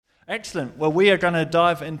Excellent. Well, we are going to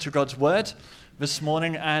dive into God's Word this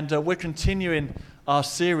morning, and we're continuing our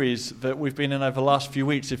series that we've been in over the last few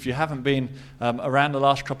weeks. If you haven't been around the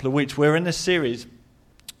last couple of weeks, we're in this series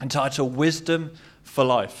entitled Wisdom for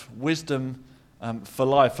Life. Wisdom for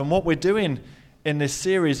Life. And what we're doing in this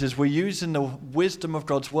series is we're using the wisdom of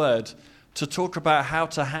God's Word to talk about how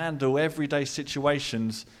to handle everyday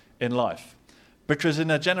situations in life. Because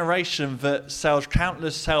in a generation that sells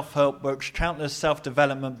countless self-help books, countless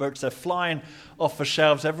self-development books, they're flying off the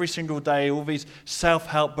shelves every single day, all these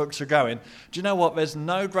self-help books are going. Do you know what? There's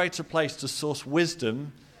no greater place to source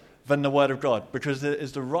wisdom than the Word of God, because it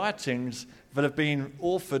is the writings that have been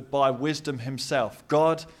authored by wisdom himself,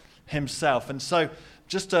 God himself. And so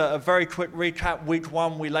just a very quick recap. Week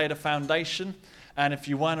 1, we laid a foundation. And if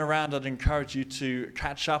you weren't around, I'd encourage you to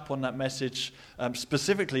catch up on that message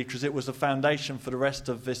specifically because it was the foundation for the rest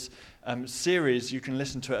of this series. You can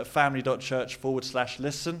listen to it at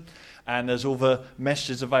family.church/listen, and there's all the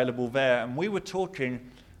messages available there. And we were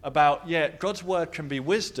talking about, God's Word can be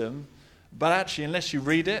wisdom, but actually unless you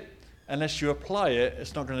read it, unless you apply it,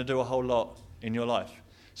 it's not going to do a whole lot in your life.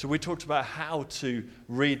 So we talked about how to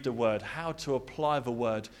read the Word, how to apply the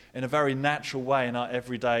Word in a very natural way in our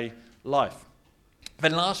everyday life.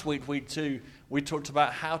 Then last week, week 2, we talked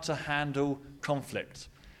about how to handle conflict.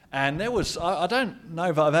 And there was, I don't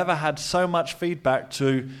know that I've ever had so much feedback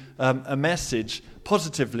to a message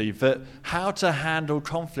positively, that how to handle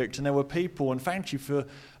conflict. And there were people, and thank you for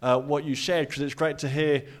what you shared, because it's great to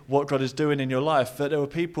hear what God is doing in your life, that there were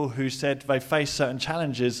people who said they faced certain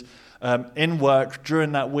challenges in work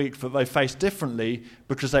during that week that they faced differently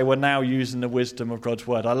because they were now using the wisdom of God's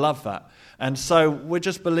Word. I love that. And so we're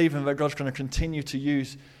just believing that God's going to continue to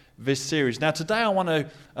use this series. Now today I want to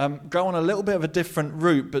go on a little bit of a different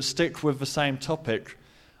route but stick with the same topic.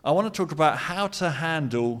 I want to talk about how to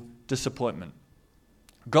handle disappointment.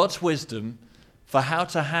 God's wisdom for how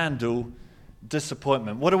to handle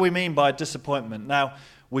disappointment. What do we mean by disappointment? Now,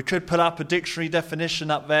 we could put up a dictionary definition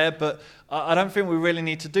up there, but I don't think we really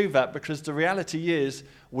need to do that, because the reality is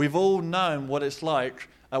we've all known what it's like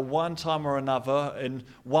at one time or another, in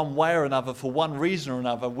one way or another, for one reason or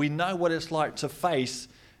another. We know what it's like to face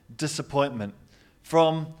disappointment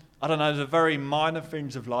from, the very minor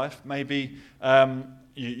things of life. Maybe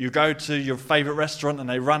you go to your favorite restaurant and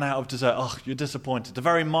they run out of dessert. Oh, you're disappointed. The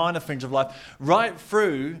very minor things of life, right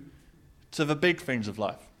through to the big things of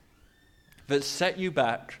life that set you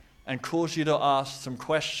back and cause you to ask some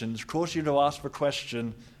questions, cause you to ask the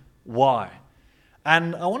question, why?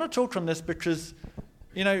 And I want to talk on this because,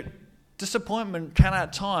 disappointment can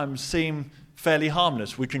at times seem fairly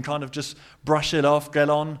harmless. We can kind of just brush it off, get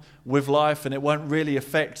on with life, and it won't really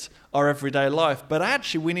affect our everyday life. But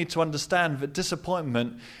actually, we need to understand that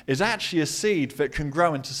disappointment is actually a seed that can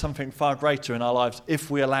grow into something far greater in our lives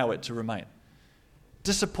if we allow it to remain.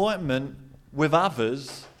 Disappointment with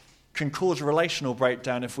others can cause a relational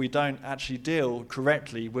breakdown if we don't actually deal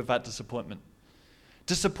correctly with that disappointment.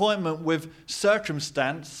 Disappointment with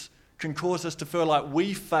circumstance can cause us to feel like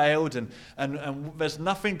we failed and there's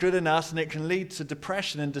nothing good in us, and it can lead to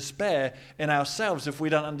depression and despair in ourselves if we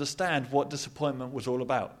don't understand what disappointment was all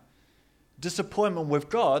about. Disappointment with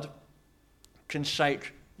God can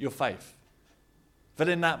shake your faith. That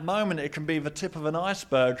in that moment it can be the tip of an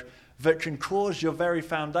iceberg that can cause your very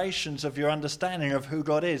foundations of your understanding of who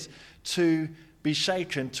God is to be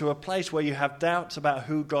shaken to a place where you have doubts about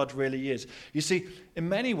who God really is. You see, in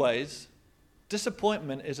many ways,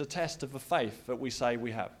 disappointment is a test of the faith that we say we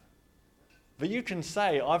have. That you can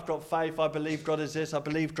say, I've got faith, I believe God is this, I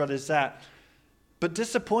believe God is that. But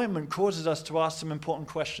disappointment causes us to ask some important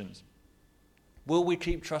questions. Will we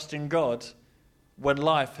keep trusting God when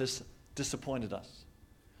life has disappointed us?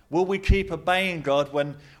 Will we keep obeying God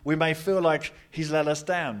when we may feel like he's let us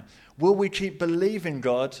down? Will we keep believing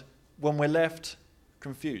God when we're left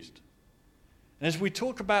confused? And as we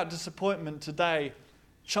talk about disappointment today,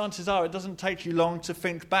 chances are it doesn't take you long to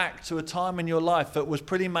think back to a time in your life that was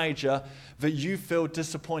pretty major that you feel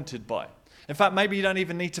disappointed by. In fact, maybe you don't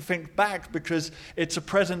even need to think back because it's a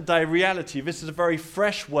present-day reality. This is a very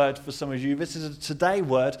fresh word for some of you. This is a today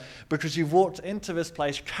word because you've walked into this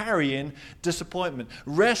place carrying disappointment,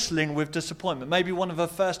 wrestling with disappointment. Maybe one of the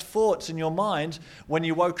first thoughts in your mind when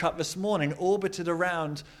you woke up this morning orbited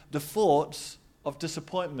around the thoughts of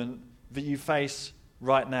disappointment that you face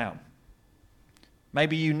right now.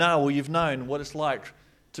 Maybe you know or you've known what it's like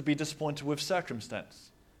to be disappointed with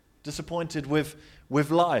circumstance, disappointed with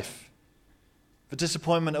life. The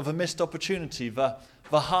disappointment of a missed opportunity, the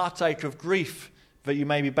heartache of grief that you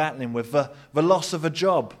may be battling with, the loss of a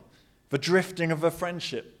job, the drifting of a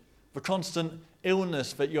friendship, the constant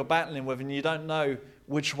illness that you're battling with and you don't know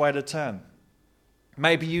which way to turn.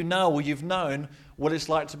 Maybe you know or you've known what it's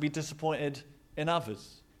like to be disappointed in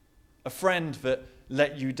others. A friend that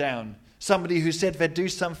let you down. Somebody who said they'd do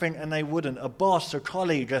something and they wouldn't. A boss, a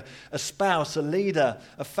colleague, a spouse, a leader,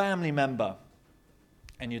 a family member.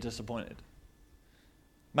 And you're disappointed.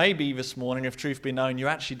 Maybe this morning, if truth be known, you're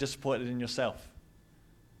actually disappointed in yourself.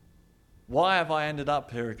 Why have I ended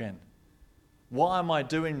up here again? Why am I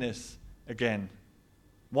doing this again?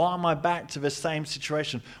 Why am I back to the same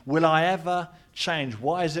situation? Will I ever change?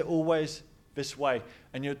 Why is it always this way?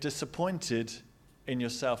 And you're disappointed in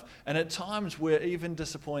yourself. And at times we're even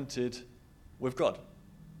disappointed with God.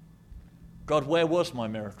 God, where was my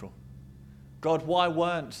miracle? God, why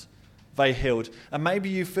weren't they healed? And maybe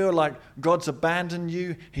you feel like God's abandoned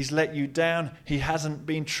you, he's let you down, he hasn't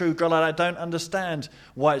been true. God, I don't understand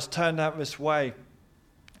why it's turned out this way.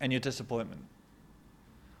 And your disappointment.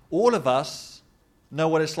 All of us know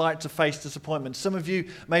what it's like to face disappointment. Some of you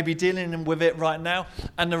may be dealing with it right now.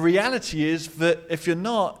 And the reality is that if you're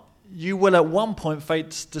not, you will at one point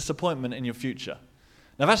face disappointment in your future.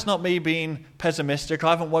 Now, that's not me being pessimistic.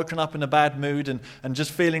 I haven't woken up in a bad mood and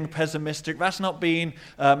just feeling pessimistic. That's not being,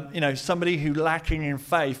 somebody who lacking in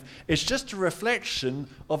faith. It's just a reflection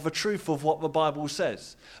of the truth of what the Bible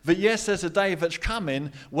says. That yes, there's a day that's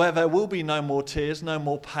coming where there will be no more tears, no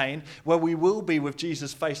more pain, where we will be with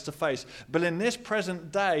Jesus face to face. But in this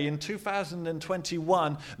present day, in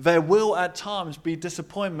 2021, there will at times be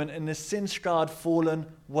disappointment in this sin-scarred, fallen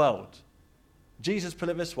world. Jesus put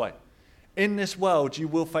it this way. In this world, you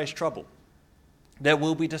will face trouble. There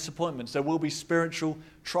will be disappointments. There will be spiritual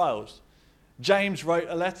trials. James wrote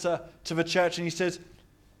a letter to the church and he says,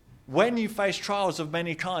 when you face trials of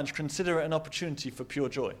many kinds, consider it an opportunity for pure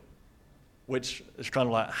joy. Which is kind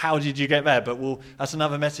of like, how did you get there? But that's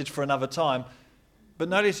another message for another time. But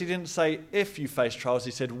notice he didn't say if you face trials,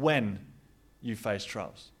 he said when you face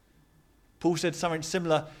trials. Paul said something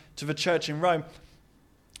similar to the church in Rome.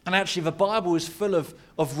 And actually, the Bible is full of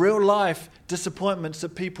real life disappointments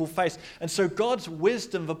that people face. And so God's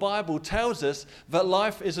wisdom, the Bible tells us that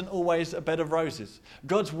life isn't always a bed of roses.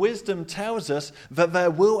 God's wisdom tells us that there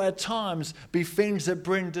will at times be things that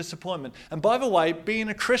bring disappointment. And by the way, being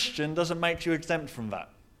a Christian doesn't make you exempt from that.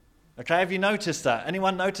 Okay, have you noticed that?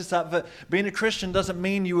 Anyone noticed that? That being a Christian doesn't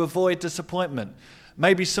mean you avoid disappointment.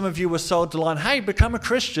 Maybe some of you were sold the line, hey, become a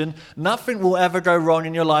Christian, nothing will ever go wrong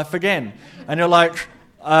in your life again. And you're like,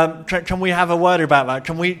 can we have a word about that?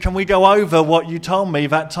 Can we go over what you told me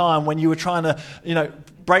that time when you were trying to,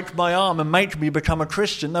 break my arm and make me become a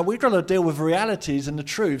Christian? No, we've got to deal with realities and the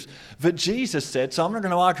truths that Jesus said. So I'm not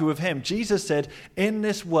going to argue with him. Jesus said, in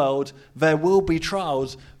this world, there will be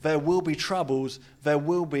trials, there will be troubles, there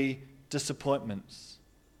will be disappointments.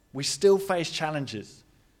 We still face challenges.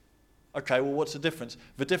 Okay, well, what's the difference?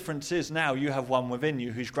 The difference is now you have one within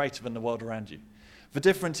you who's greater than the world around you. The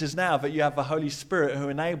difference is now that you have the Holy Spirit who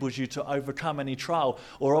enables you to overcome any trial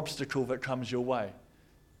or obstacle that comes your way.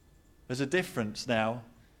 There's a difference now,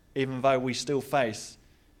 even though we still face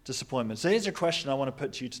disappointment. So here's a question I want to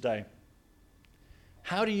put to you today.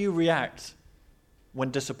 How do you react when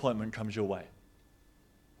disappointment comes your way?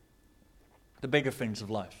 The bigger things of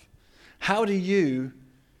life. How do you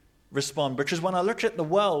respond? Because when I look at the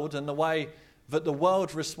world and the way that the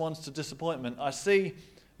world responds to disappointment, I see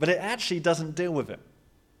but it actually doesn't deal with it.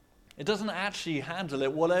 It doesn't actually handle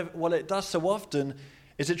it. What it does so often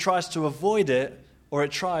is it tries to avoid it or it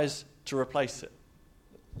tries to replace it.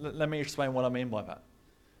 Let me explain what I mean by that.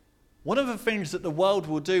 One of the things that the world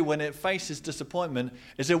will do when it faces disappointment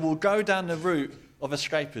is it will go down the route of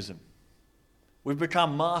escapism. We've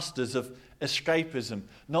become masters of escapism,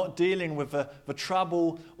 not dealing with the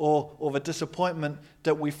trouble or the disappointment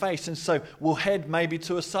that we face. And so we'll head maybe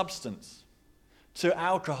to a substance, to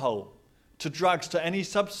alcohol, to drugs, to any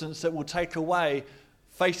substance that will take away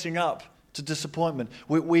facing up to disappointment.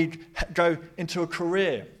 We go into a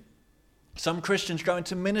career. Some Christians go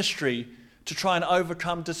into ministry to try and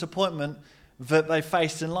overcome disappointment that they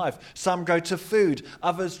face in life. Some go to food.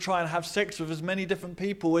 Others try and have sex with as many different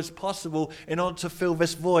people as possible in order to fill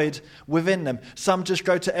this void within them. Some just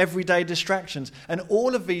go to everyday distractions. And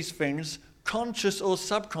all of these things, conscious or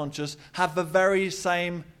subconscious, have the very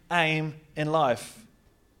same aim in life: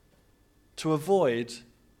 to avoid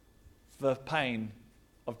the pain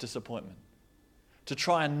of disappointment, to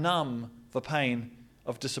try and numb the pain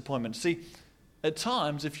of disappointment. See, at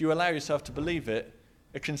times, if you allow yourself to believe it,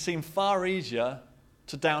 it can seem far easier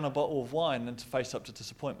to down a bottle of wine than to face up to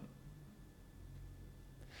disappointment.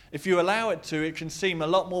 If you allow it to, it can seem a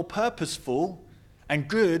lot more purposeful and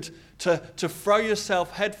good to throw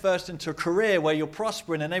yourself headfirst into a career where you're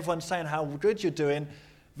prospering and everyone's saying how good you're doing,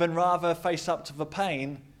 than rather face up to the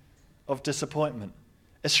pain of disappointment.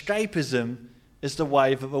 Escapism is the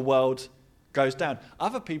way that the world goes down.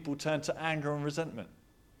 Other people turn to anger and resentment.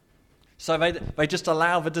 So they just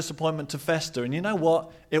allow the disappointment to fester. And you know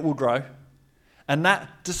what? It will grow. And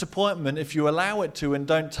that disappointment, if you allow it to and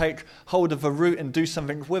don't take hold of a root and do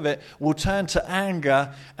something with it, will turn to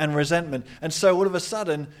anger and resentment. And so all of a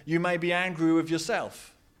sudden, you may be angry with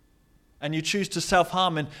yourself. And you choose to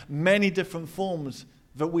self-harm in many different forms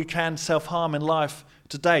that we can self-harm in life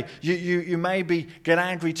today. You maybe get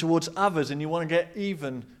angry towards others and you want to get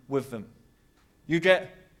even with them. You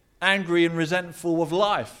get angry and resentful of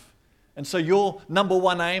life. And so your number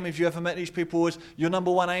one aim, if you ever met these people, is your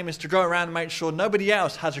number one aim is to go around and make sure nobody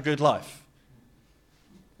else has a good life.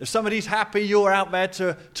 If somebody's happy, you're out there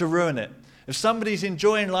to ruin it. If somebody's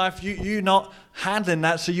enjoying life, you're not handling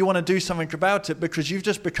that, so you want to do something about it because you've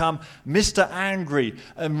just become Mr. Angry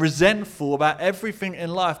and resentful about everything in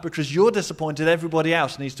life because you're disappointed everybody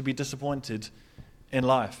else needs to be disappointed in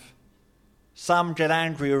life. Some get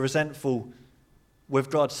angry or resentful with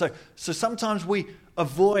God. So sometimes we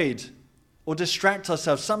avoid or distract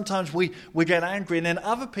ourselves. Sometimes we get angry, and then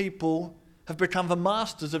other people have become the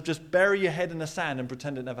masters of just bury your head in the sand and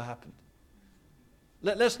pretend it never happened.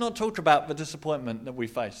 Let's not talk about the disappointment that we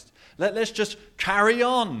faced. Let's just carry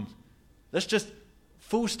on. Let's just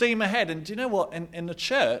full steam ahead. And do you know what? In the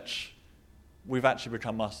church, we've actually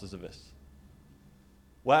become masters of this.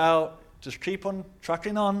 Well, just keep on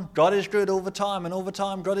trucking on. God is good all the time, and all the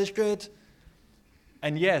time God is good.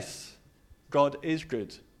 And yes, God is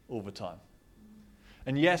good all the time.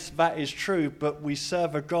 And yes, that is true, but we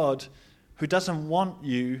serve a God who doesn't want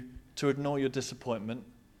you to ignore your disappointment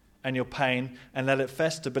and your pain and let it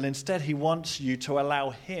fester, but instead he wants you to allow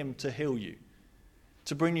him to heal you,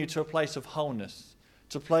 to bring you to a place of wholeness,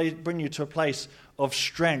 to bring you to a place of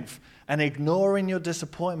strength. And ignoring your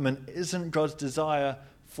disappointment isn't God's desire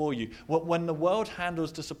for you. When the world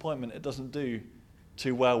handles disappointment, it doesn't do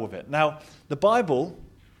too well with it. Now, the Bible,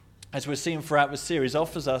 as we're seeing throughout the series,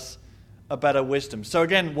 offers us a better wisdom. So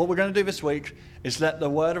again, what we're going to do this week is let the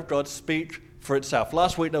Word of God speak for itself.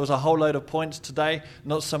 Last week there was a whole load of points. Today,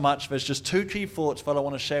 not so much. There's just two key thoughts that I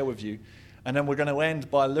want to share with you. And then we're going to end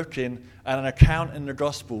by looking at an account in the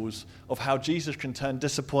Gospels of how Jesus can turn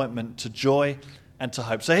disappointment to joy and to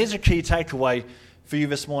hope. So here's a key takeaway for you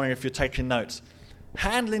this morning if you're taking notes.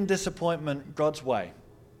 Handling disappointment God's way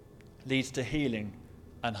leads to healing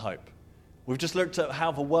and hope. We've just looked at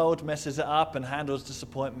how the world messes it up and handles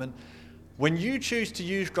disappointment. When you choose to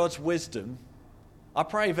use God's wisdom, I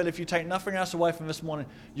pray that if you take nothing else away from this morning,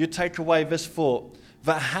 you take away this thought,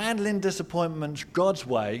 that handling disappointment God's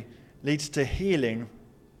way leads to healing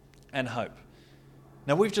and hope.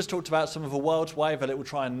 Now, we've just talked about some of the world's way, that it will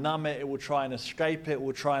try and numb it, it will try and escape it, it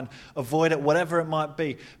will try and avoid it, whatever it might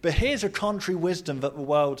be. But here's a contrary wisdom that the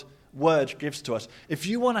word gives to us. If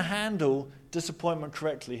you want to handle disappointment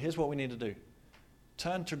correctly, here's what we need to do.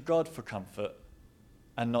 Turn to God for comfort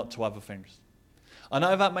and not to other things. I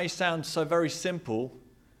know that may sound so very simple,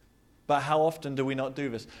 but how often do we not do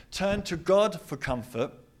this? Turn to God for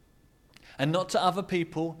comfort and not to other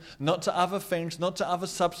people, not to other things, not to other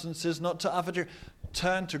substances, not to other...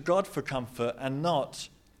 Turn to God for comfort and not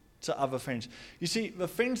to other things. You see, the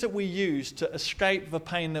things that we use to escape the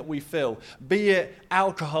pain that we feel, be it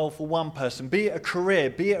alcohol for one person, be it a career,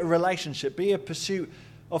 be it a relationship, be it a pursuit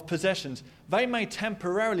of possessions, they may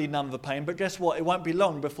temporarily numb the pain, but guess what? It won't be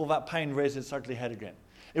long before that pain rears its ugly head again.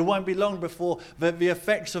 It won't be long before the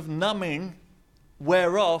effects of numbing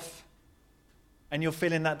wear off and you're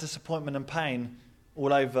feeling that disappointment and pain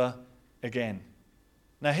all over again.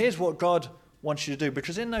 Now, here's what God wants you to do,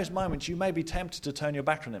 because in those moments you may be tempted to turn your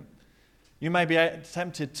back on him. You may be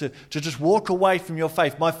tempted to just walk away from your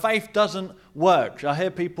faith. My faith doesn't work. I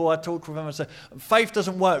hear people, I talk with them and say, faith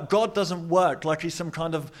doesn't work. God doesn't work like he's some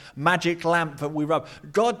kind of magic lamp that we rub.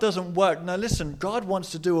 God doesn't work. No, listen, God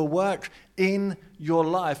wants to do a work in your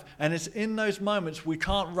life. And it's in those moments we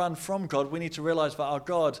can't run from God. We need to realize that our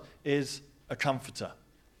God is a comforter.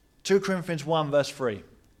 2 Corinthians 1 verse 3.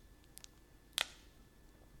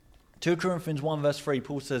 2 Corinthians 1 verse 3,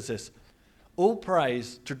 Paul says this, all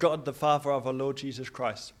praise to God the Father of our Lord Jesus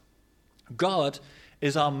Christ. God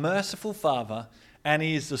is our merciful Father, and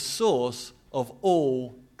he is the source of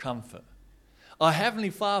all comfort. Our Heavenly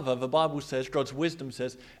Father, the Bible says, God's wisdom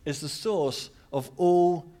says, is the source of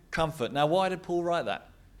all comfort. Now, why did Paul write that?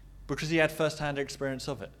 Because he had first-hand experience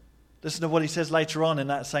of it. Listen to what he says later on in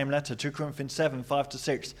that same letter, 2 Corinthians 7,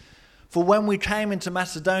 5-6. For when we came into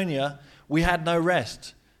Macedonia, we had no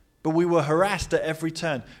rest, but we were harassed at every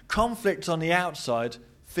turn. Conflict on the outside,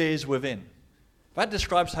 fears within. That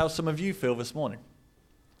describes how some of you feel this morning.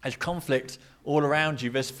 There's conflict all around you.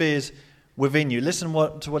 There's fears within you. Listen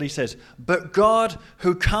to what he says. But God,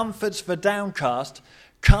 who comforts the downcast,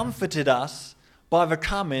 comforted us by the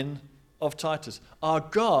coming of Titus. Our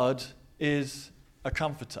God is a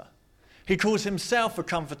comforter. He calls himself a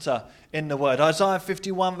comforter in the word. Isaiah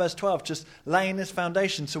 51 verse 12, just laying this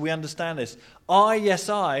foundation so we understand this.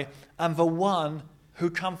 I am the one who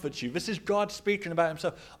comforts you. This is God speaking about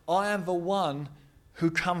himself. I am the one who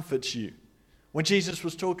comforts you. When Jesus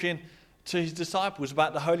was talking to his disciples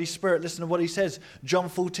about the Holy Spirit, listen to what he says. John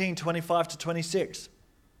 14, 25 to 26.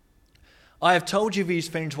 I have told you these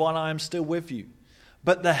things while I am still with you.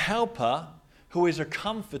 But the Helper, who is a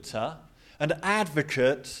comforter, an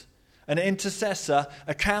advocate, an intercessor,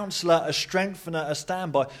 a counselor, a strengthener, a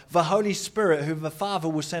standby, the Holy Spirit, whom the Father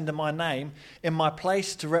will send in my name, in my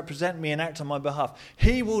place to represent me and act on my behalf.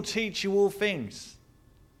 He will teach you all things.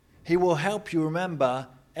 He will help you remember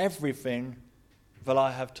everything that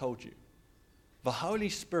I have told you. The Holy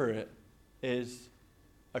Spirit is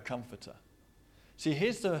a comforter. See,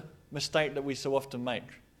 here's the mistake that we so often make.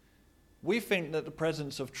 We think that the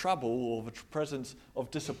presence of trouble or the presence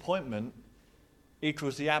of disappointment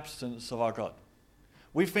equals the absence of our God.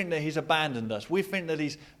 We think that he's abandoned us. We think that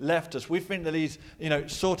he's left us. We think that he's,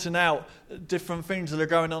 sorting out different things that are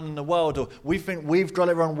going on in the world, or we think we've got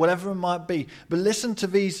it wrong, whatever it might be. But listen to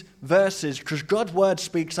these verses, because God's word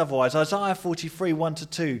speaks otherwise. Isaiah 43,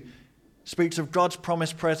 1-2 speaks of God's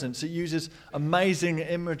promised presence. It uses amazing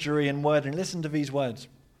imagery and wording. Listen to these words.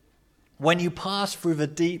 When you pass through the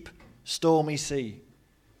deep, stormy sea,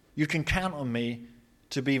 you can count on me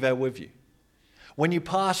to be there with you. When you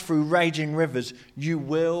pass through raging rivers, you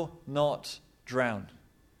will not drown.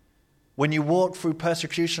 When you walk through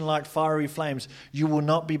persecution like fiery flames, you will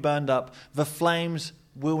not be burned up. The flames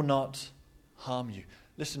will not harm you.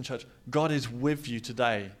 Listen, church, God is with you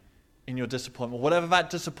today in your disappointment. Whatever that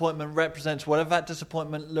disappointment represents, whatever that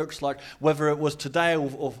disappointment looks like, whether it was today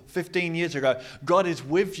or 15 years ago, God is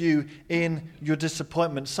with you in your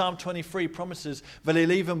disappointment. Psalm 23 promises that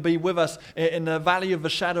he'll even be with us in the valley of the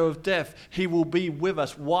shadow of death. He will be with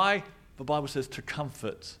us. Why? The Bible says to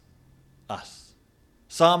comfort us.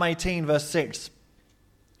 Psalm 18 verse 6.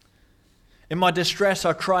 In my distress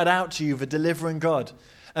I cried out to you, the delivering God.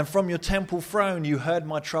 And from your temple throne you heard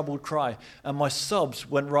my troubled cry, and my sobs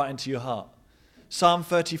went right into your heart. Psalm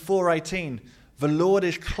 34:18, the Lord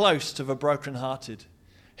is close to the brokenhearted.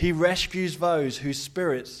 He rescues those whose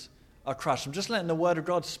spirits are crushed. I'm just letting the word of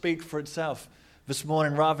God speak for itself this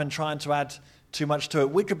morning rather than trying to add too much to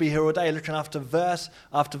it. We could be here all day looking after verse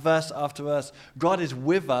after verse after verse. God is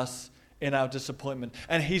with us in our disappointment.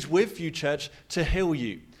 And he's with you, church, to heal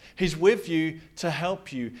you. He's with you to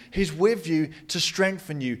help you. He's with you to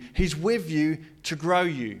strengthen you. He's with you to grow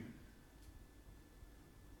you.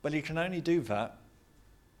 But he can only do that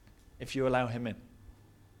if you allow him in.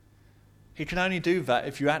 He can only do that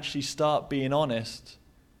if you actually start being honest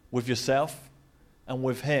with yourself and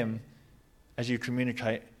with him as you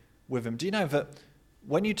communicate with him. Do you know that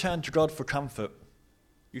when you turn to God for comfort,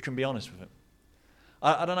 you can be honest with him?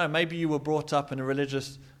 I don't know, maybe you were brought up in a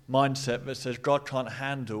religious mindset that says God can't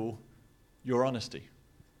handle your honesty.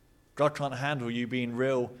 God can't handle you being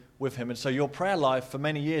real with him. And so your prayer life for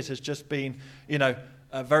many years has just been,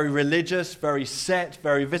 very religious, very set,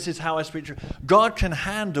 this is how I speak to you. God can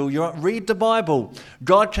handle read the Bible.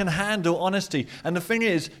 God can handle honesty. And the thing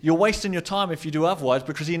is, you're wasting your time if you do otherwise,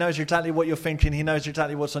 because he knows exactly what you're thinking. He knows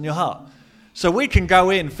exactly what's on your heart. So we can go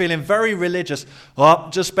in feeling very religious.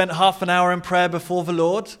 Just spent half an hour in prayer before the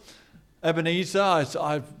Lord. Ebenezer,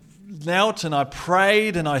 I've knelt and I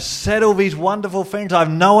prayed and I said all these wonderful things. I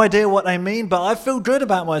have no idea what they mean, but I feel good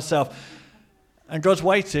about myself. And God's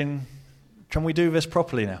waiting. Can we do this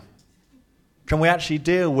properly now? Can we actually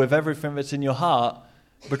deal with everything that's in your heart?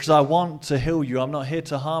 Because I want to heal you. I'm not here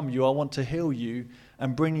to harm you. I want to heal you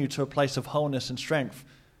and bring you to a place of wholeness and strength.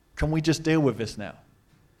 Can we just deal with this now?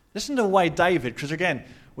 Listen to the way David, because again,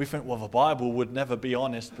 we think, the Bible would never be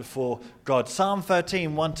honest before God. Psalm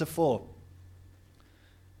 13, 1-4.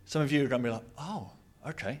 Some of you are going to be like, oh,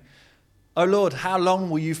 okay. Oh Lord, how long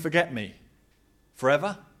will you forget me?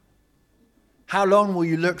 Forever? How long will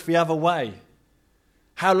you look the other way?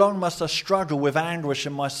 How long must I struggle with anguish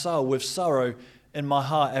in my soul, with sorrow in my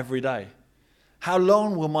heart every day? How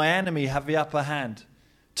long will my enemy have the upper hand?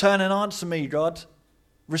 Turn and answer me, God.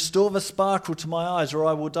 Restore the sparkle to my eyes, or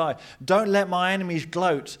I will die. Don't let my enemies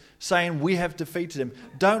gloat, saying we have defeated him.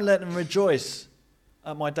 Don't let them rejoice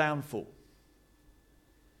at my downfall.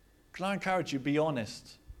 Can I encourage you, be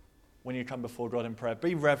honest when you come before God in prayer.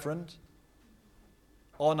 Be reverent,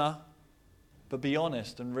 honor, but be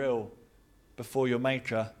honest and real before your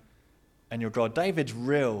Maker and your God. David's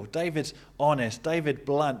real. David's honest. David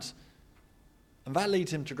blunt. And that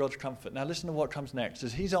leads him to God's comfort. Now listen to what comes next.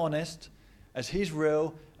 As he's honest, as he's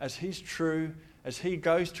real, as he's true, as he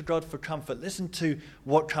goes to God for comfort, listen to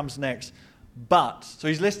what comes next. But, so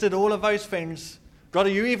he's listed all of those things. God, are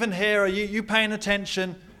you even here? Are you paying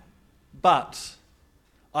attention? But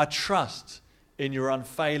I trust in your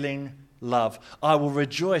unfailing love. I will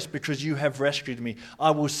rejoice because you have rescued me.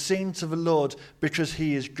 I will sing to the Lord because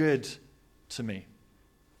he is good to me.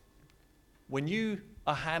 When you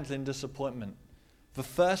are handling disappointment, the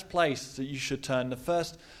first place that you should turn, the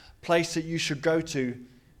first place that you should go to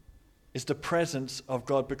is the presence of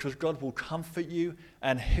God, because God will comfort you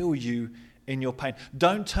and heal you in your pain.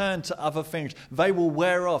 Don't turn to other things. They will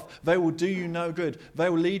wear off. They will do you no good. They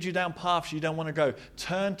will lead you down paths you don't want to go.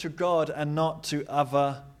 Turn to God and not to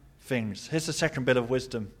other things. Here's the second bit of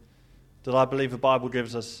wisdom that I believe the Bible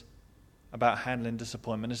gives us about handling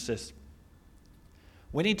disappointment. It's this.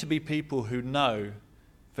 We need to be people who know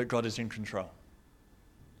that God is in control.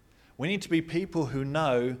 We need to be people who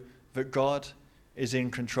know that God is in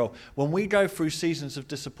control. When we go through seasons of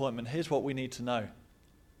disappointment, here's what we need to know.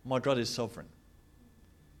 My God is sovereign.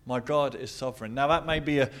 My God is sovereign. Now that may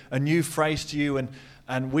be a new phrase to you,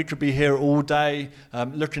 and we could be here all day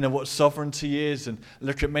looking at what sovereignty is and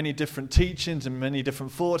look at many different teachings and many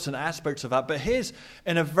different thoughts and aspects of that. But here's,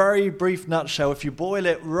 in a very brief nutshell, if you boil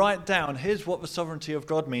it right down, here's what the sovereignty of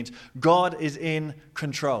God means. God is in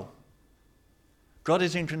control. God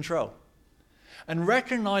is in control. And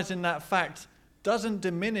recognizing that fact doesn't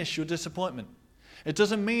diminish your disappointment. It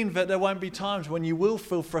doesn't mean that there won't be times when you will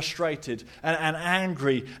feel frustrated and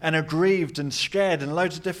angry and aggrieved and scared and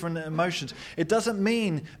loads of different emotions. It doesn't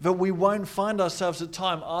mean that we won't find ourselves at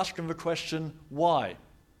times asking the question, why?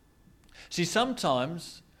 See,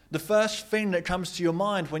 sometimes the first thing that comes to your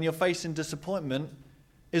mind when you're facing disappointment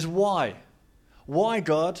is why? Why,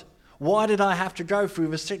 God? Why did I have to go through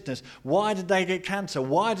the sickness? Why did they get cancer?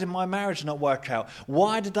 Why did my marriage not work out?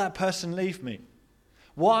 Why did that person leave me?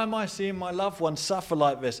 Why am I seeing my loved ones suffer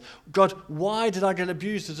like this? God, why did I get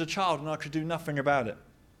abused as a child and I could do nothing about it?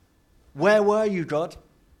 Where were you, God?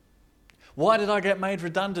 Why did I get made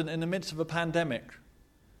redundant in the midst of a pandemic?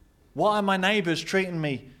 Why are my neighbours treating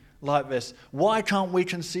me like this? Why can't we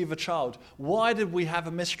conceive a child? Why did we have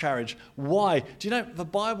a miscarriage? Why? Do you know, the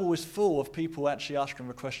Bible is full of people actually asking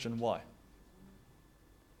the question, why?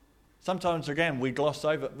 Sometimes, again, we gloss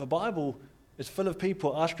over. The Bible is full of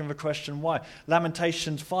people asking the question, why?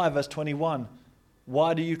 Lamentations 5, verse 21.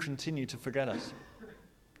 Why do you continue to forget us?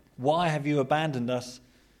 Why have you abandoned us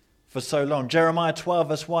for so long? Jeremiah 12,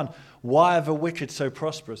 verse 1. Why are the wicked so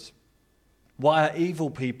prosperous? Why are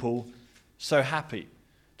evil people so happy?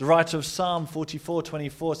 The writer of Psalm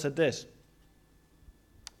 44:24 said this.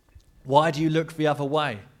 Why do you look the other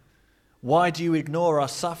way? Why do you ignore our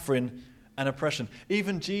suffering and oppression?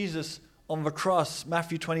 Even Jesus on the cross,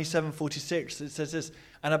 Matthew 27:46, it says this,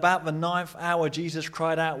 and about the 9th hour Jesus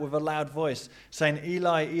cried out with a loud voice, saying,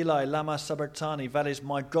 Eli, Eli, lama sabachthani, that is,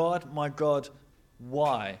 my God,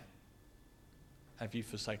 why have you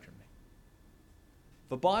forsaken me?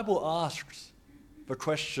 The Bible asks the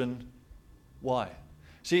question, why?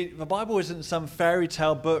 See, the Bible isn't some fairy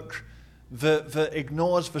tale book that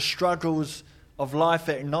ignores the struggles of life.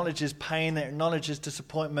 It acknowledges pain, it acknowledges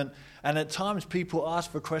disappointment, and at times people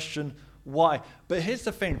ask the question, why? But here's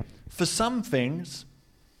the thing. For some things,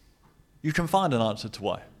 you can find an answer to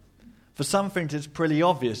why. For some things, it's pretty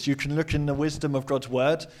obvious. You can look in the wisdom of God's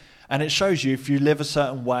word, and it shows you if you live a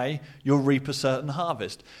certain way, you'll reap a certain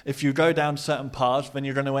harvest. If you go down certain paths, then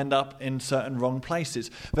you're going to end up in certain wrong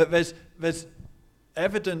places. But there's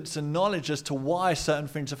evidence and knowledge as to why certain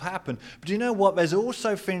things have happened. But do you know what? There's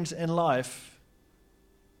also things in life,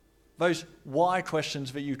 those why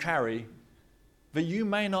questions that you carry, that you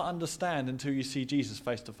may not understand until you see Jesus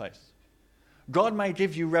face to face. God may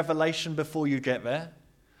give you revelation before you get there.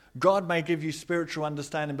 God may give you spiritual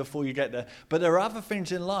understanding before you get there. But there are other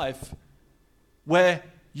things in life where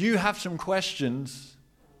you have some questions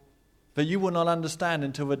that you will not understand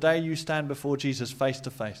until the day you stand before Jesus face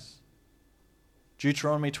to face.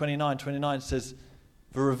 Deuteronomy 29:29 says,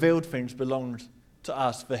 the revealed things belong to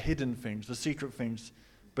us, the hidden things, the secret things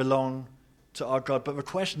belong to our God. But the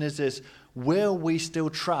question is this, will we still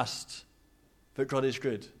trust that God is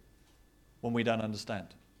good when we don't understand?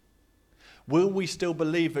 Will we still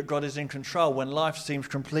believe that God is in control when life seems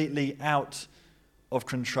completely out of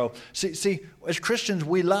control? See, as Christians,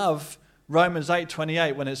 we love Romans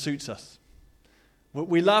 8:28 when it suits us.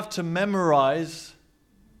 We love to memorize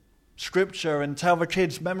Scripture and tell the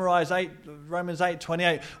kids, memorize Romans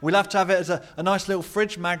 8:28. We love to have it as a nice little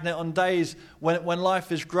fridge magnet on days when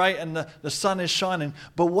life is great and the sun is shining.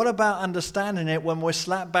 But what about understanding it when we're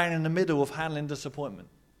slap bang in the middle of handling disappointment?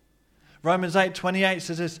 Romans 8:28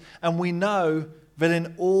 says this, and we know that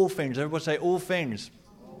in all things, everybody say all things.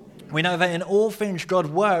 We know that in all things God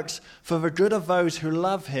works for the good of those who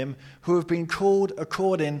love him, who have been called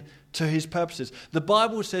according to his purposes. The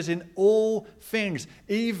Bible says in all things,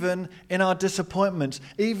 even in our disappointments,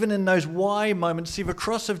 even in those why moments. See, the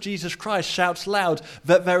cross of Jesus Christ shouts loud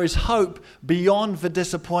that there is hope beyond the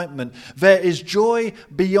disappointment. There is joy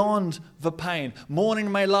beyond the pain. Mourning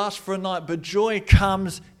may last for a night, but joy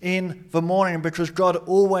comes in the morning because God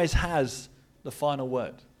always has the final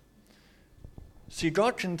word. See,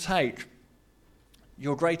 God can take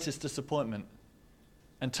your greatest disappointment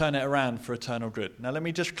and turn it around for eternal good. Now, let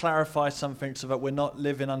me just clarify something so that we're not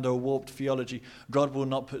living under a warped theology. God will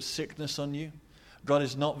not put sickness on you. God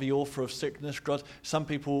is not the author of sickness. Some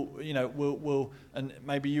people, will, and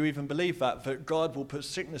maybe you even believe that God will put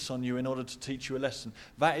sickness on you in order to teach you a lesson.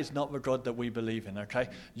 That is not the God that we believe in, okay?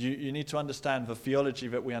 You need to understand the theology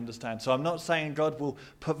that we understand. So I'm not saying God will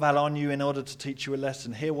put that on you in order to teach you a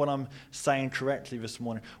lesson. Hear what I'm saying correctly this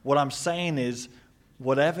morning. What I'm saying is,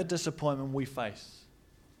 whatever disappointment we face,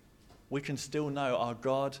 we can still know our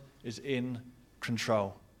God is in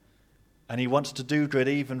control. And he wants to do good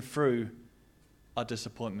even through our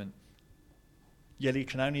disappointment. Yet he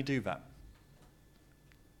can only do that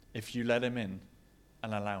if you let him in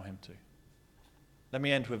and allow him to. Let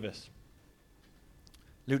me end with this.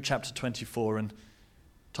 Luke chapter 24, and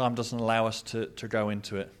time doesn't allow us to go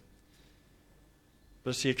into it. But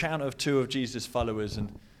it's the account of two of Jesus' followers,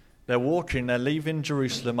 and they're leaving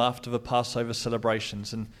Jerusalem after the Passover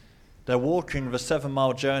celebrations, and they're walking the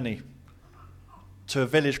 7-mile journey to a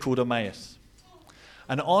village called Emmaus.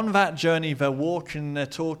 And on that journey, they're walking, they're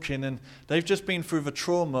talking, and they've just been through the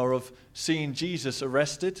trauma of seeing Jesus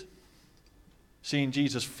arrested, seeing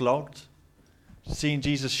Jesus flogged, seeing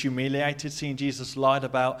Jesus humiliated, seeing Jesus lied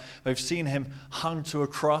about. They've seen him hung to a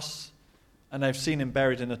cross, and they've seen him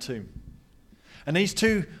buried in a tomb. And these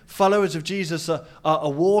two followers of Jesus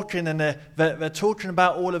are walking, and they're talking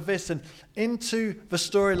about all of this. And into the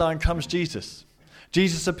storyline comes Jesus.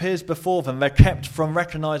 Jesus appears before them. They're kept from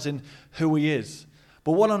recognizing who he is.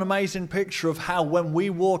 But what an amazing picture of how when we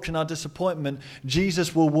walk in our disappointment,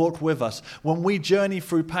 Jesus will walk with us. When we journey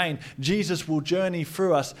through pain, Jesus will journey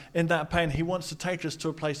through us in that pain. He wants to take us to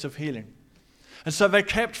a place of healing. And so they're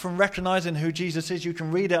kept from recognizing who Jesus is. You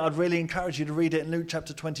can read it. I'd really encourage you to read it in Luke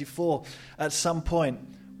chapter 24 at some point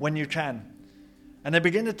when you can. And they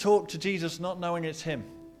begin to talk to Jesus not knowing it's him.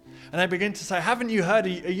 And they begin to say, haven't you heard? Are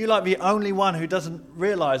you like the only one who doesn't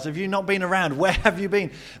realize? Have you not been around? Where have you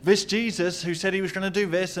been? This Jesus who said he was going to do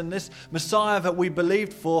this, and this Messiah that we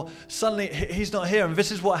believed for, suddenly he's not here, and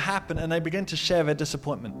this is what happened. And they begin to share their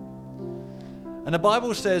disappointment. And the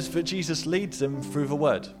Bible says that Jesus leads them through the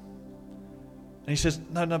word. And he says,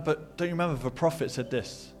 no, but don't you remember the prophet said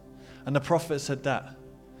this? And the prophet said that.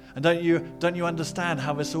 And don't you understand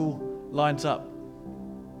how this all lines up?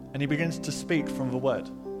 And he begins to speak from the word.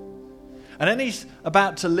 And then he's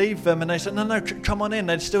about to leave them, and they say, no, come on in.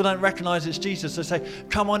 They still don't recognize it's Jesus. They say,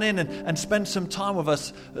 come on in and spend some time with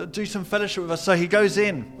us, do some fellowship with us. So he goes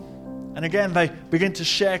in, and again, they begin to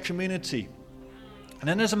share community. And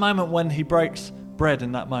then there's a moment when he breaks bread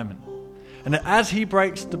in that moment. And as he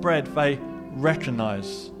breaks the bread, they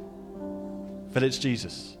recognize that it's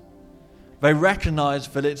Jesus. They recognize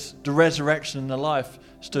that it's the resurrection and the life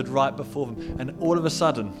stood right before them. And all of a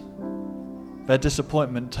sudden, their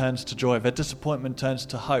disappointment turns to joy. Their disappointment turns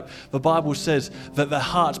to hope. The Bible says that their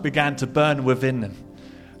hearts began to burn within them.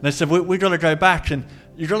 And they said, we've got to go back. And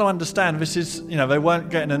you've got to understand, this is, they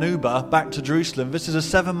weren't getting an Uber back to Jerusalem. This is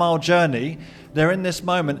a 7-mile journey. They're in this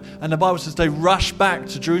moment. And the Bible says they rush back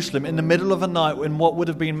to Jerusalem in the middle of the night in what would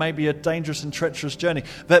have been maybe a dangerous and treacherous journey.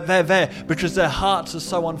 They're there because their hearts are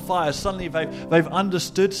so on fire. Suddenly they've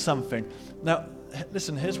understood something. Now,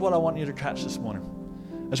 listen, here's what I want you to catch this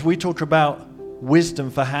morning. As we talk about wisdom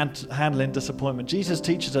for handling disappointment, Jesus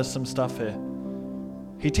teaches us some stuff here.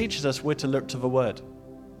 He teaches us we're to look to the word.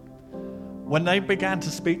 When they began to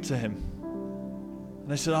speak to him, and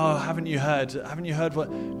they said, haven't you heard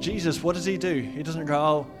what Jesus, what does he do? He doesn't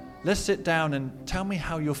go, let's sit down and tell me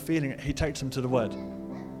how you're feeling. He takes them to the word.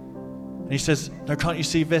 And he says, no, can't you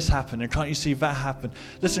see this happen? And can't you see that happen?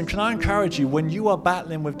 Listen, can I encourage you, when you are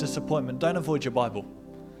battling with disappointment, don't avoid your Bible.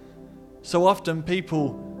 So often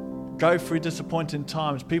people go through disappointing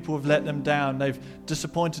times. People have let them down. They've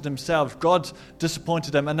disappointed themselves. God's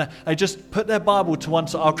disappointed them. And they just put their Bible to one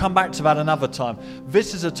side. I'll come back to that another time.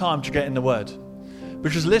 This is a time to get in the Word.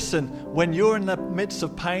 Because listen, when you're in the midst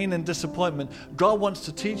of pain and disappointment, God wants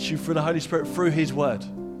to teach you through the Holy Spirit, through His Word.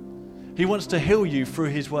 He wants to heal you through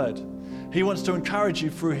His Word. He wants to encourage you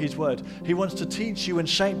through His Word. He wants to teach you and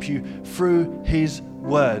shape you through His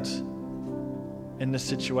Word in this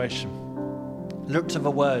situation. Look to the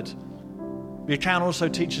Word. The account also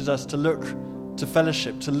teaches us to look to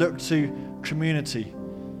fellowship, to look to community.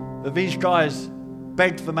 But these guys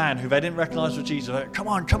begged the man who they didn't recognize was Jesus, like, come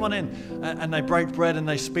on in. And they break bread and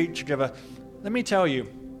they speak together. Let me tell you,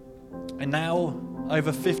 and now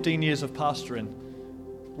over 15 years of pastoring,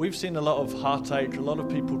 we've seen a lot of heartache, a lot of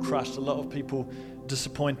people crushed, a lot of people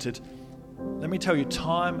disappointed. Let me tell you,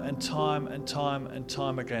 time and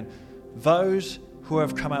time again, those who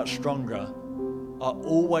have come out stronger are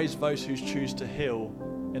always those who choose to heal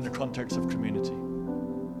in the context of community,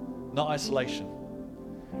 not isolation.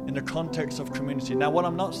 In the context of community. Now, what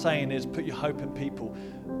I'm not saying is put your hope in people.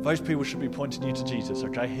 Those people should be pointing you to Jesus,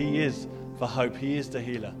 okay? He is the hope. He is the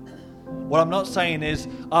healer. What I'm not saying is,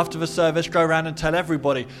 after the service, go around and tell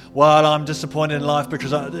everybody, well, I'm disappointed in life,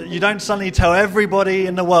 because you don't suddenly tell everybody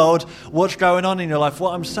in the world what's going on in your life.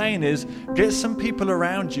 What I'm saying is, get some people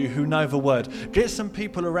around you who know the Word. Get some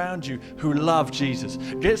people around you who love Jesus.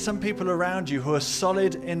 Get some people around you who are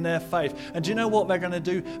solid in their faith. And do you know what they're going to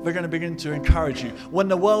do? They're going to begin to encourage you. When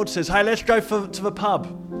the world says, hey, let's go to the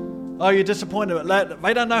pub. Oh, you're disappointed.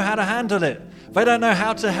 They don't know how to handle it. They don't know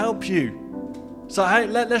how to help you. So, hey,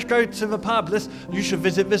 let's go to the pub. You should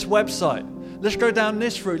visit this website. Let's go down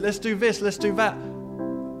this route. Let's do this. Let's do that.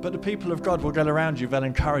 But the people of God will get around you. They'll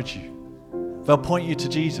encourage you. They'll point you to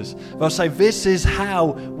Jesus. They'll say, this is how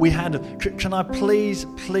we handle. Can I please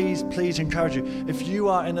encourage you? If you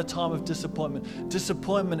are in a time of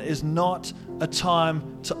disappointment is not a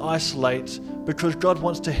time to isolate, because God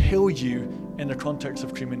wants to heal you in the context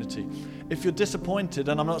of community. If you're disappointed,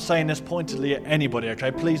 and I'm not saying this pointedly at anybody,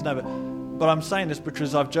 okay? Please know that. But I'm saying this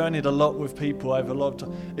because I've journeyed a lot with people over a lot of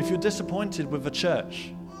time. If you're disappointed with the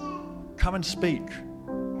church, come and speak.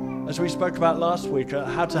 As we spoke about last week,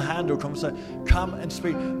 how to handle conversation. Come and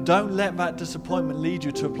speak. Don't let that disappointment lead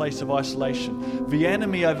you to a place of isolation. The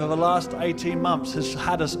enemy over the last 18 months has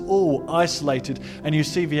had us all isolated, and you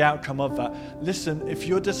see the outcome of that. Listen, if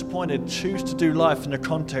you're disappointed, choose to do life in the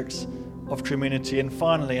context of community. And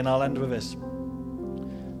finally, and I'll end with this.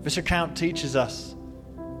 This account teaches us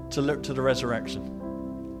to look to the resurrection,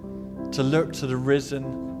 to look to the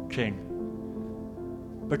risen King.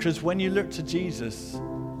 Because when you look to Jesus,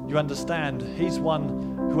 you understand He's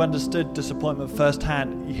one who understood disappointment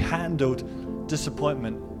firsthand. He handled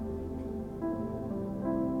disappointment.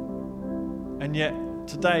 And yet,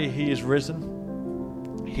 today He is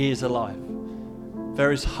risen. He is alive.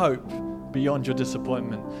 There is hope beyond your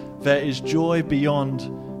disappointment. There is joy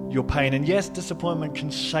beyond your pain. And yes, disappointment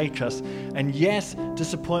can shake us. And yes,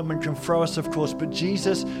 disappointment can throw us, of course. But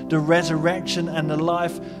Jesus, the resurrection and the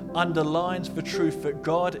life, underlines the truth that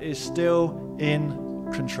God is still in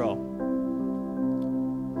control.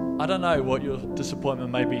 I don't know what your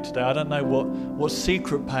disappointment may be today. I don't know what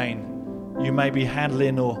secret pain you may be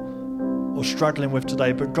handling or struggling with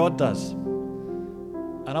today, but God does.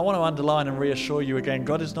 And I want to underline and reassure you again,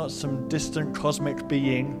 God is not some distant cosmic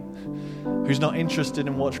being who's not interested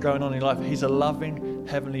in what's going on in your life. He's a loving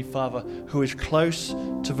Heavenly Father who is close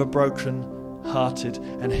to the broken-hearted,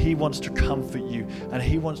 and He wants to comfort you, and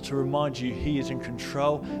He wants to remind you He is in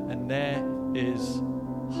control, and there is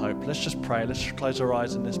hope. Let's just pray. Let's just close our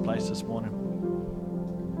eyes in this place this morning.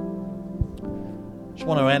 I just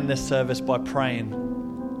want to end this service by praying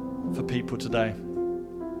for people today.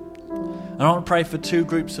 And I want to pray for two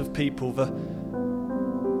groups of people. The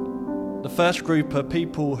first group are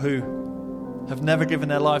people who have never given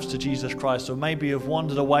their lives to Jesus Christ, or maybe have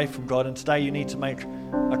wandered away from God, and today you need to make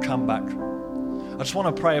a comeback. I just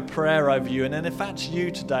want to pray a prayer over you, and then if that's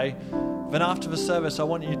you today, then after the service I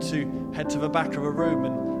want you to head to the back of a room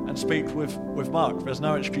and speak with Mark. There's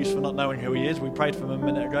no excuse for not knowing who he is. We prayed for him a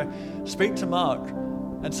minute ago. Speak to Mark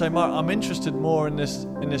and say, Mark, I'm interested more in this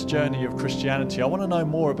journey of Christianity. I want to know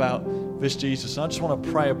more about this Jesus, and I just want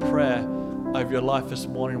to pray a prayer over your life this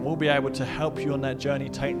morning. We'll be able to help you on that journey,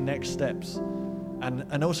 take next steps,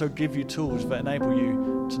 and also give you tools that enable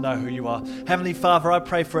you to know who you are. Heavenly Father, I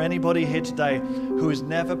pray for anybody here today who has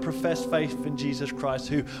never professed faith in Jesus Christ,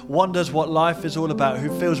 who wonders what life is all about,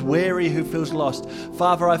 who feels weary, who feels lost.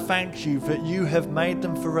 Father, I thank you that you have made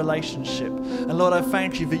them for relationship. And Lord, I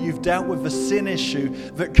thank you that you've dealt with the sin issue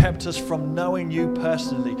that kept us from knowing you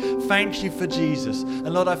personally. Thank you for Jesus.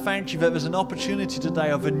 And Lord, I thank you that there's an opportunity today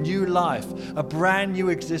of a new life, a brand new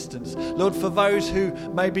existence. Lord, for those who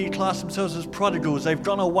maybe class themselves as prodigals, they've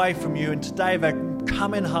gone away from you and today they're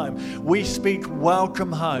coming home. We speak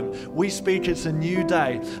welcome home. We speak it's a new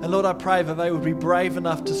day. And Lord, I pray that they would be brave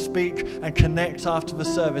enough to speak and connect after the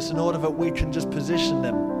service in order that we can just position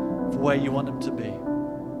them for where you want them to be.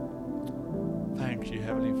 Thank you,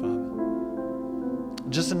 Heavenly Father.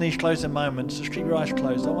 Just in these closing moments, just keep your eyes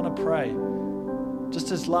closed. I want to pray.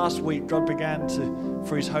 Just as last week, God began to,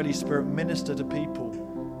 through His Holy Spirit, minister to people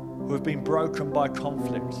who have been broken by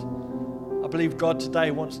conflict. I believe God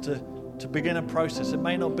today wants to begin a process. It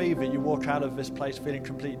may not be that you walk out of this place feeling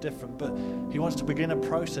completely different, but He wants to begin a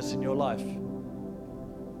process in your life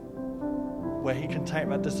where He can take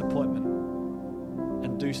that disappointment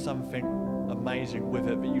and do something amazing with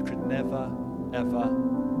it that you could never, ever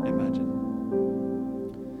imagine.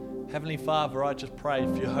 Heavenly Father, I just pray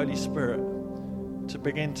for your Holy Spirit to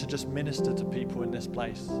begin to just minister to people in this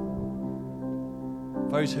place.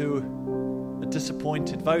 Those who are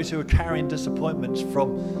disappointed, those who are carrying disappointments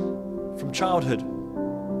from childhood,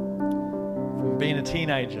 from being a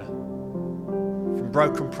teenager, from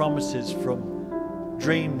broken promises, from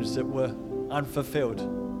dreams that were unfulfilled,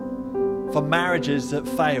 for marriages that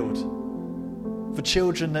failed, for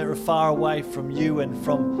children that are far away from you and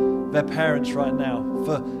from their parents right now,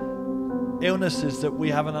 for illnesses that we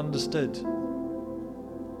haven't understood.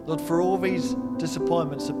 Lord, for all these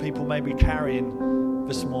disappointments that people may be carrying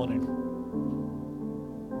this morning,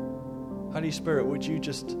 Holy Spirit, would you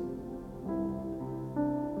just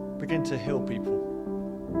begin to heal people?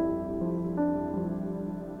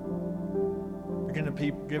 Begin to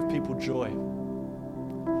give people joy.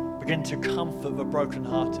 Begin to comfort the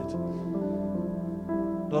brokenhearted.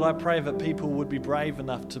 Lord, I pray that people would be brave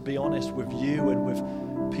enough to be honest with you and with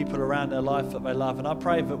people around their life that they love. And I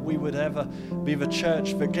pray that we would ever be the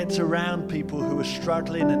church that gets around people who are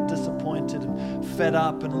struggling and disappointed and fed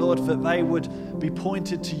up. And Lord, that they would be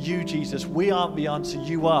pointed to you, Jesus. We aren't the answer,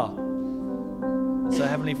 you are. So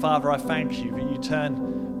Heavenly Father, I thank you that you turn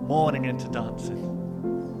mourning into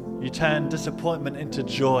dancing. You turn disappointment into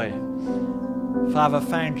joy. Father,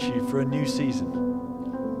 thank you for a new season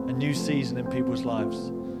in people's lives,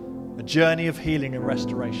 a journey of healing and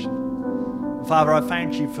restoration. Father, I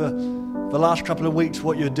thank you for the last couple of weeks,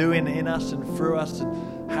 what you're doing in us and through us,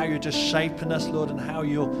 and how you're just shaping us, Lord, and how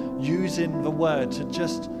you're using the word to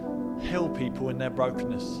just heal people in their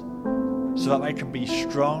brokenness so that they can be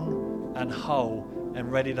strong and whole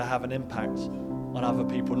and ready to have an impact on other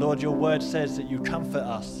people. Lord, your word says that you comfort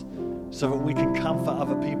us so that we can comfort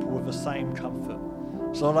other people with the same comfort.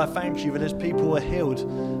 So Lord, I thank you that as people are healed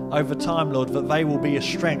over time, Lord, that they will be a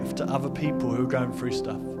strength to other people who are going through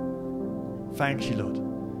stuff. Thank you,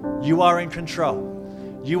 Lord. You are in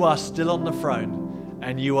control. You are still on the throne,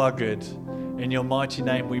 and you are good. In your mighty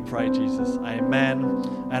name we pray, Jesus. Amen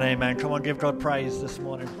and amen. Come on, give God praise this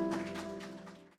morning.